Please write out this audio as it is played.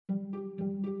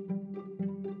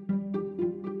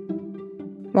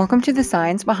Welcome to the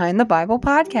Science Behind the Bible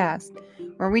podcast,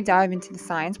 where we dive into the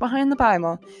science behind the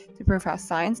Bible to prove how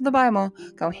science and the Bible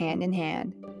go hand in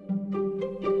hand.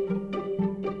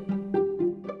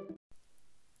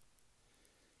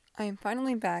 I am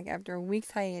finally back after a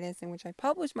week's hiatus in which I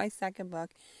published my second book,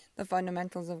 The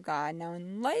Fundamentals of God. Now,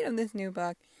 in light of this new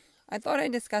book, I thought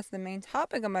I'd discuss the main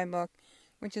topic of my book,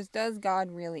 which is, does God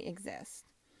really exist?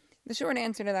 The short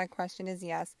answer to that question is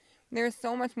yes. There is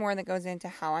so much more that goes into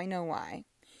how I know why.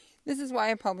 This is why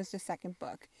I published a second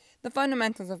book, The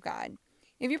Fundamentals of God.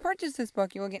 If you purchase this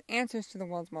book, you will get answers to the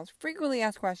world's most frequently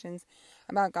asked questions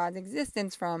about God's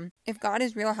existence from, if God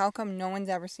is real, how come no one's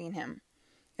ever seen him?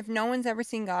 If no one's ever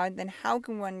seen God, then how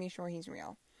can one be sure he's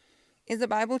real? Is the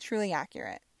Bible truly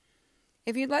accurate?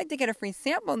 If you'd like to get a free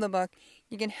sample of the book,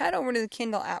 you can head over to the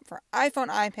Kindle app for iPhone,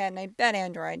 iPad, and I bet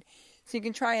Android, so you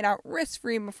can try it out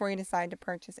risk-free before you decide to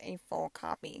purchase a full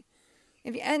copy.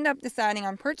 If you end up deciding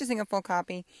on purchasing a full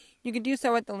copy, you can do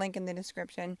so at the link in the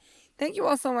description. Thank you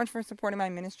all so much for supporting my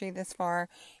ministry this far,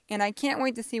 and I can't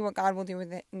wait to see what God will do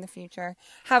with it in the future.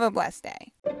 Have a blessed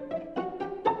day.